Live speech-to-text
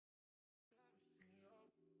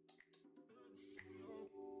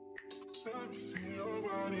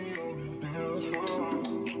Let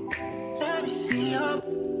me see your,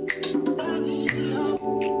 let me see your,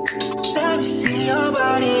 let me see your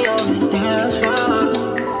body on the dance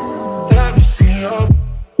floor. Let me see your,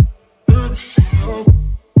 let me see your,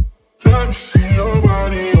 let me see your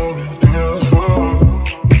body on the dance floor.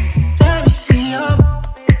 Let me see your,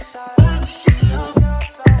 let me see your,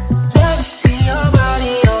 let me see your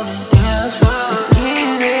body on the dance floor. It's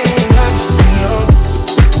easy. Let me see your,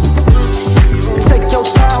 take your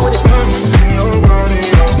time with it. Let me see your body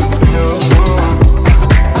on the dance floor.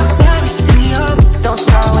 Let me see your, don't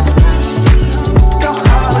start with it. Go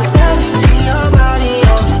hard. Let me see your.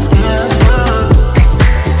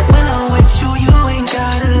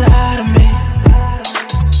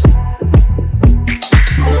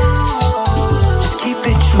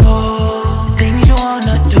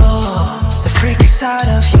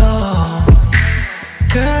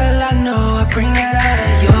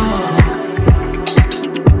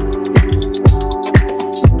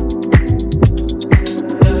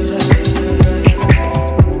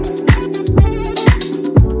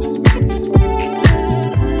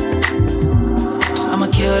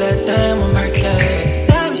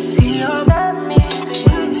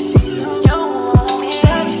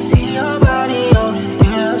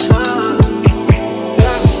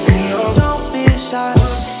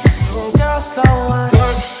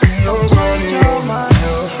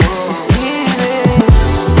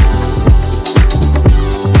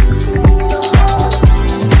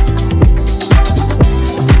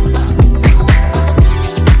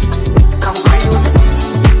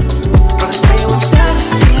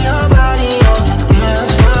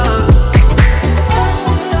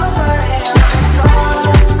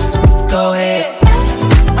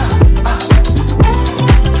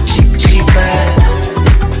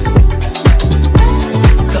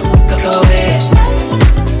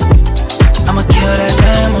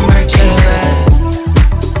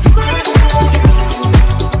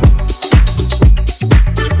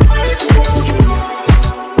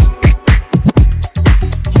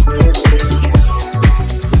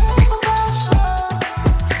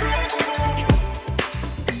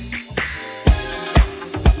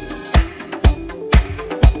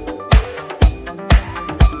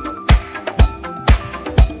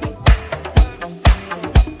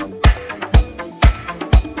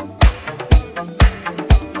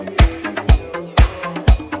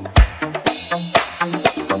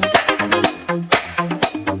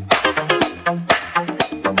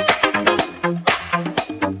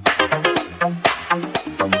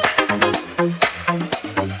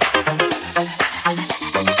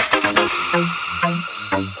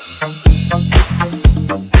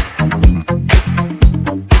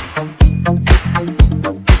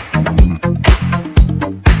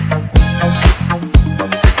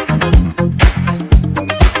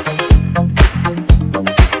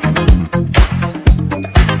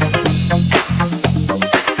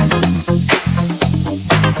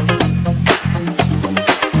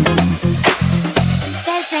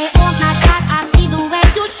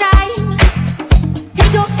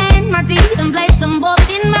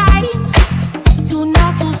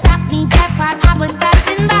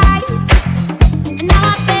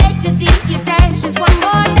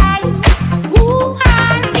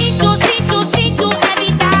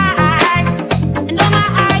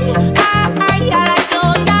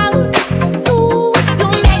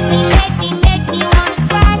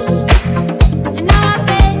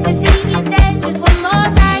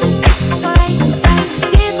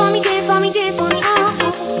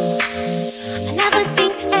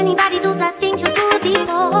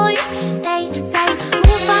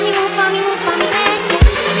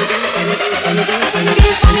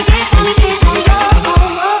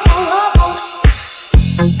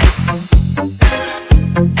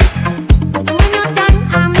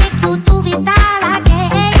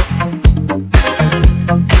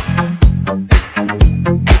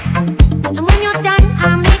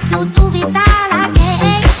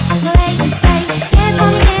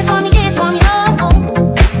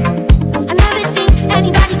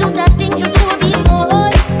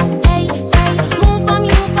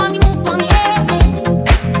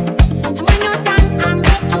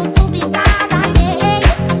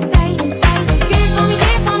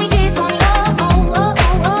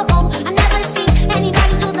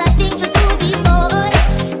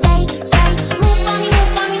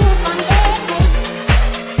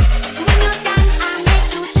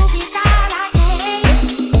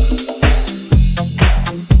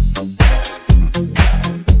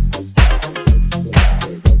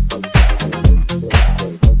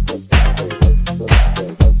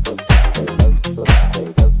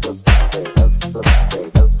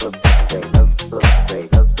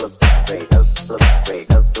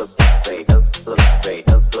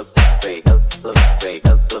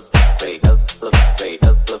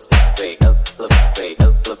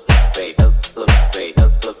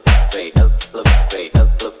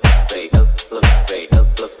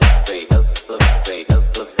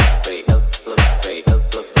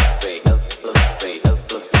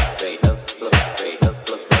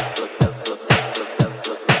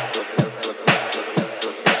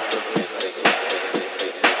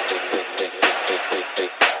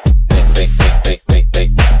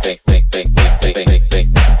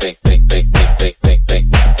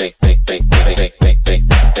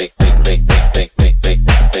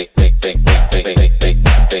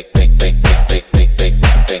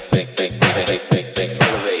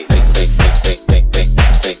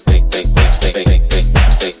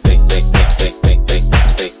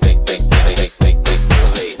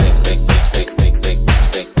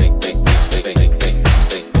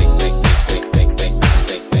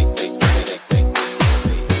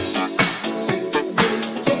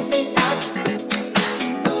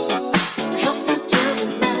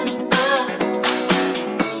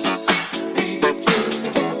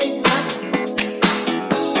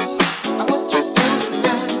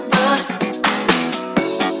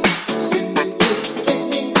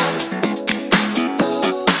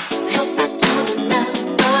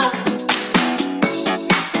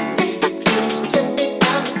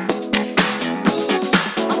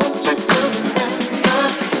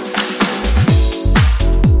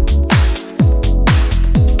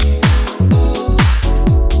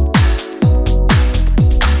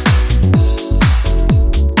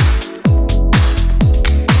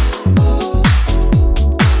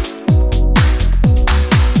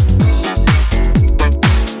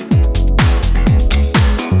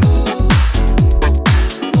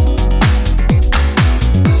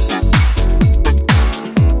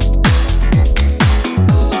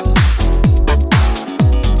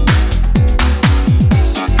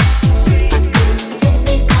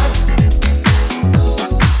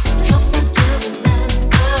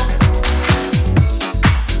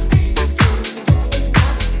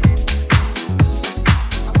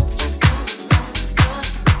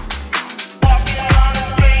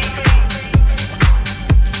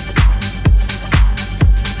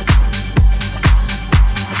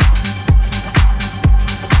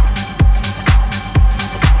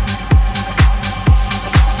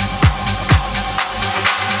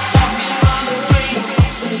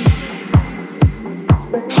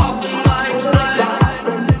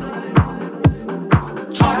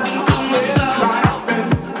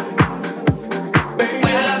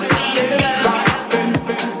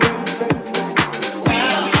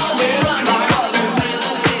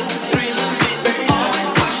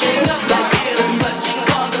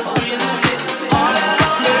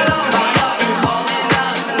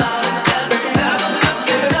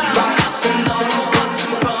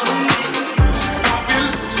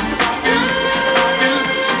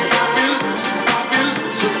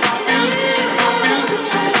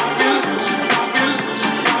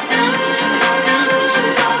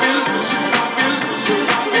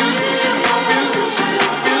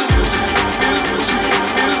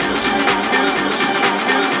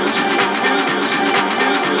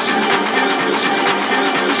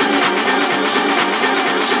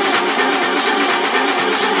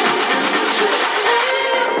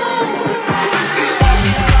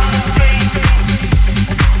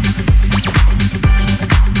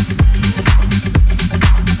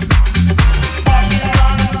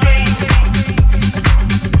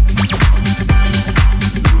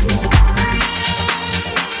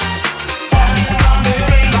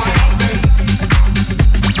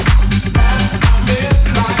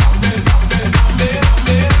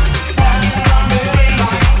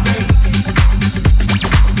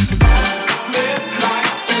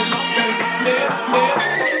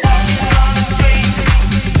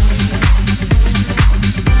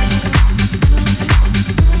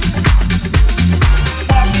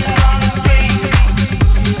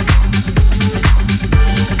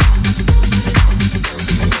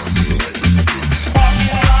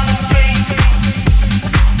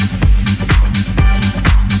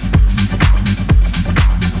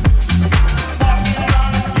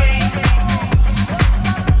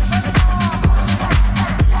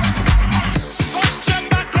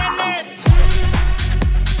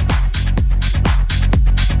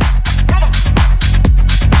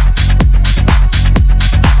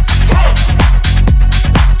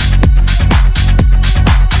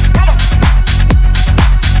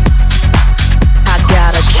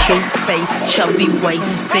 Chubby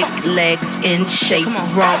waist, thick legs in shape,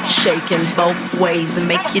 rump shaking both ways and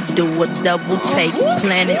make you do a double take.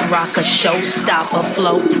 Planet rocker, showstopper,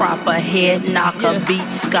 flow proper, head knocker,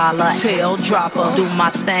 beat scholar, tail dropper. Do my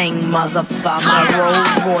thing, motherfucker.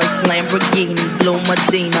 Rolls Royce, Lamborghini, blue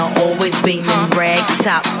Medina, always beaming, rag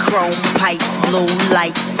top, chrome pipes, blue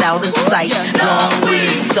lights out of sight. Long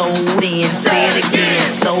weed sold in, say it again,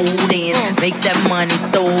 sold in. Make that money,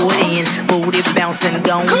 throw it in, booty bouncing,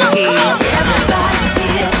 gon' ahead. Everybody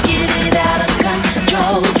here, get it out of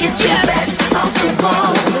control. Get your backs off the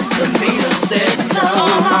wall. Mr. Meter said so.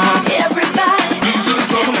 Everybody,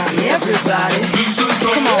 come on, everybody,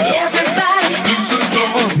 come on, everybody.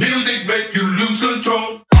 Music make you lose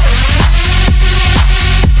control.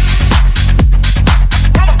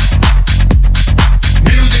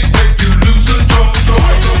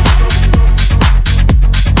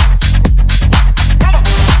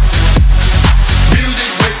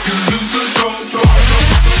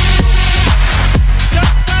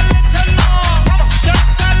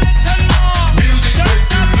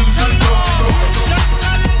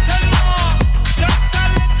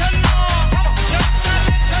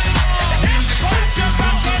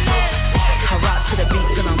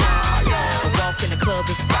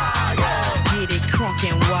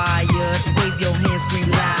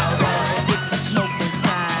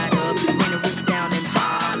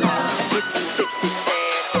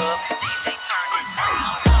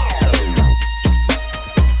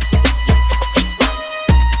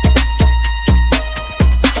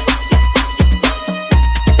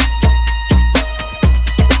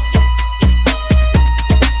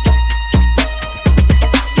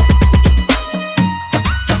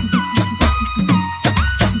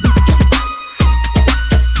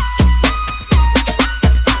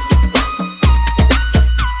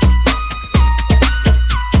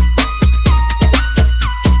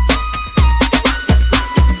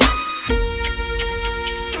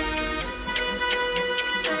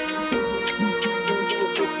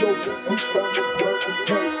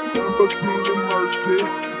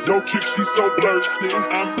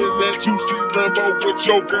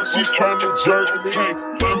 She's trying to jerk me. Hey,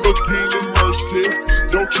 Lamborghini Mercy.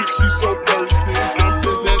 Yo, chick, she's so thirsty. I'm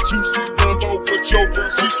in that 2C Lambo with your girl.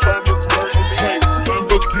 She's trying to jerk me. Hey,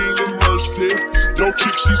 Lamborghini Mercy. Yo,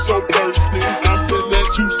 chick, she's so thirsty. I'm in that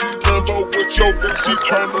 2C Lambo with your girl. She's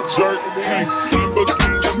trying to jerk me. Hey,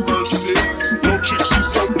 Lamborghini Mercy. Yo, chick, she's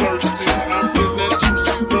so thirsty. I'm in that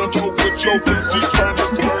 2C Lambo with your girl. She's trying to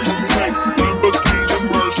jerk me. Hey, Lamborghini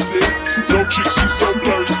Mercy. Yo, chick, she's so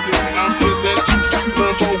thirsty. I'm in that 2C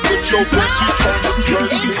Lambo with your girl. She's trying to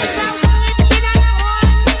jerk me.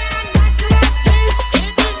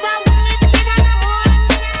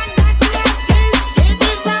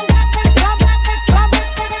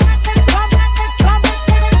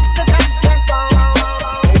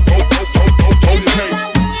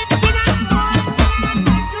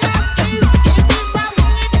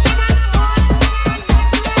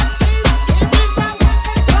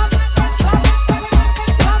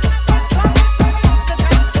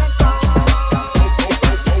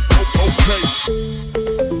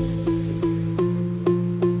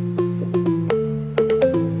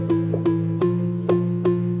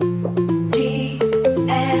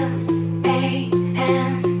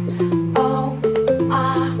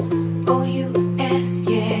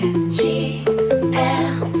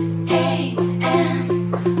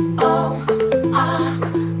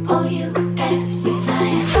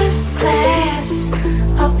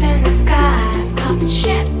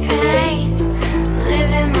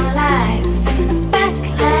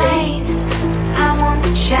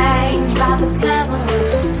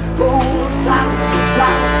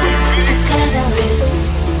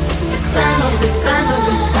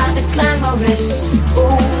 Glamorous.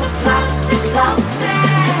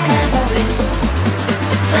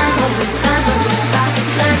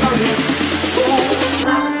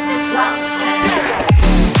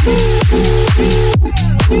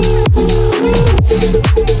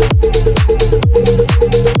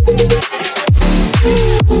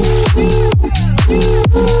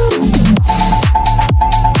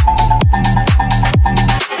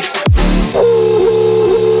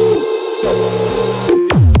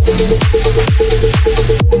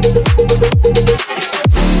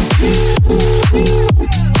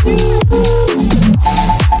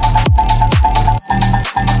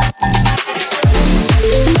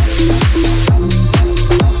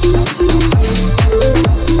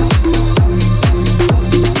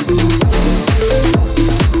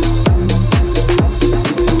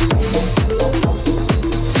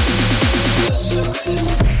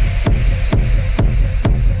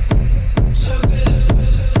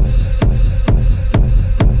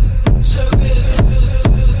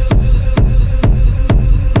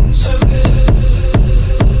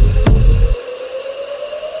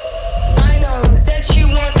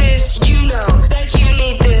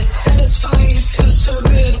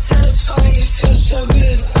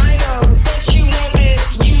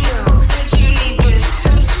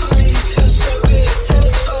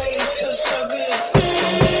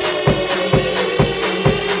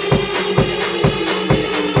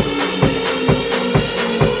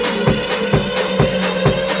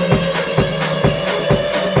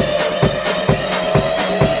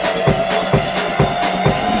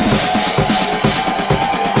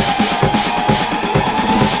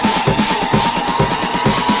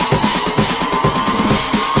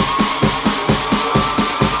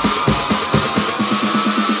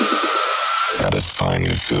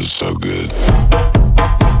 feels so good.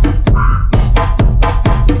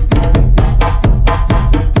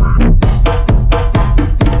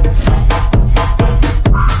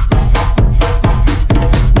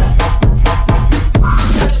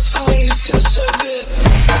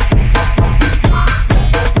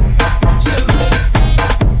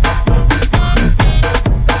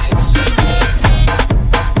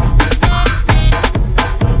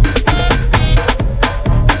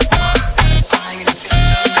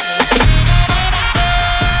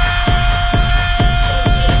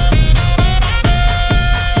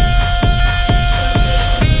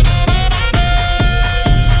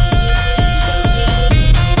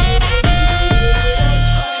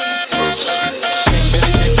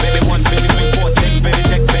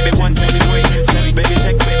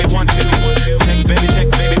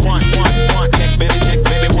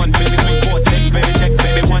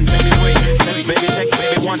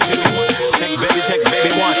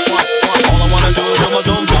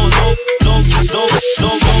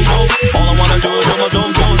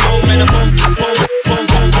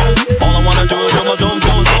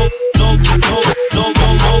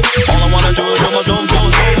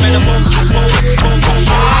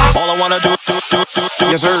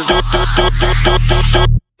 Yes, sir.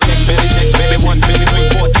 Check, baby, check, baby, 1, 2,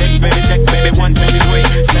 3, 4. Check, baby, check, baby, 1, 2, 3.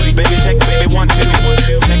 Check, baby, check, baby, 1, 2.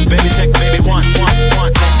 Check, baby, check, baby, 1, 1,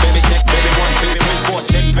 1. Check, baby, check, baby, 1, 2, 3, 4.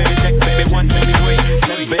 Check, baby, check, baby, 1, 2, 3.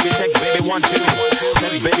 Check, baby, check, baby, 1, 2.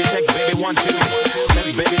 Check, baby, check, baby, 1, 2.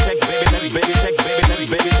 Check, baby, check, baby, baby, check,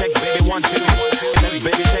 baby, baby, check, baby, 1, 2. Check,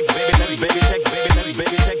 baby, check, baby, baby, check, baby,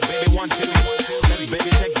 check, baby, 1, 2. Check,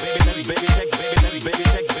 baby, check, baby, baby, check, baby,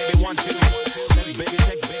 check, baby, 1, 2. Baby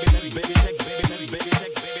check, baby check, baby check,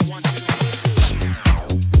 baby 1, 2.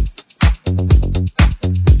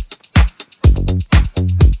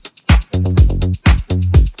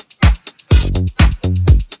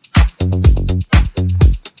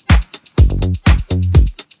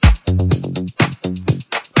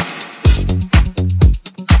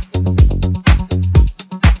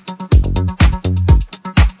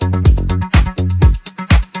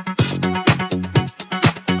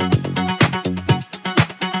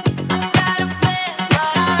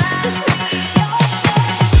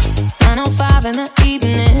 In the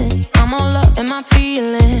evening, I'm all up in my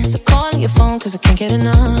feelings. So calling your phone cause I can't get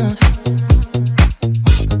enough.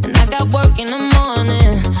 And I got work in the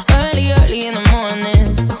morning, early in the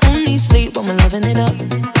morning. But who needs sleep when we're loving it up?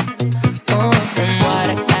 Oh, and what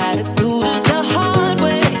I gotta do is the hard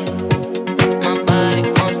way. My body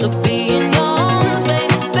wants to be in your arms,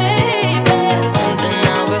 baby. Something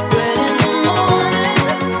I regret in the morning,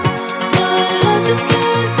 but I just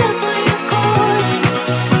can't resist when you're calling.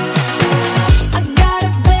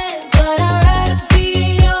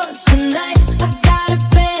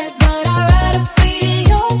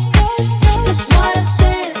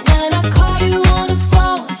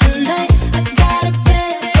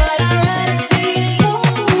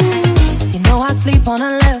 On the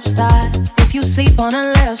left side, if you sleep on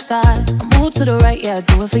the left side, I move to the right, yeah, I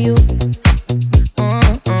do it for you.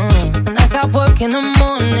 And I got work in the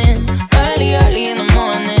morning, early in the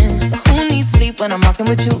morning.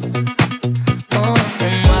 with you.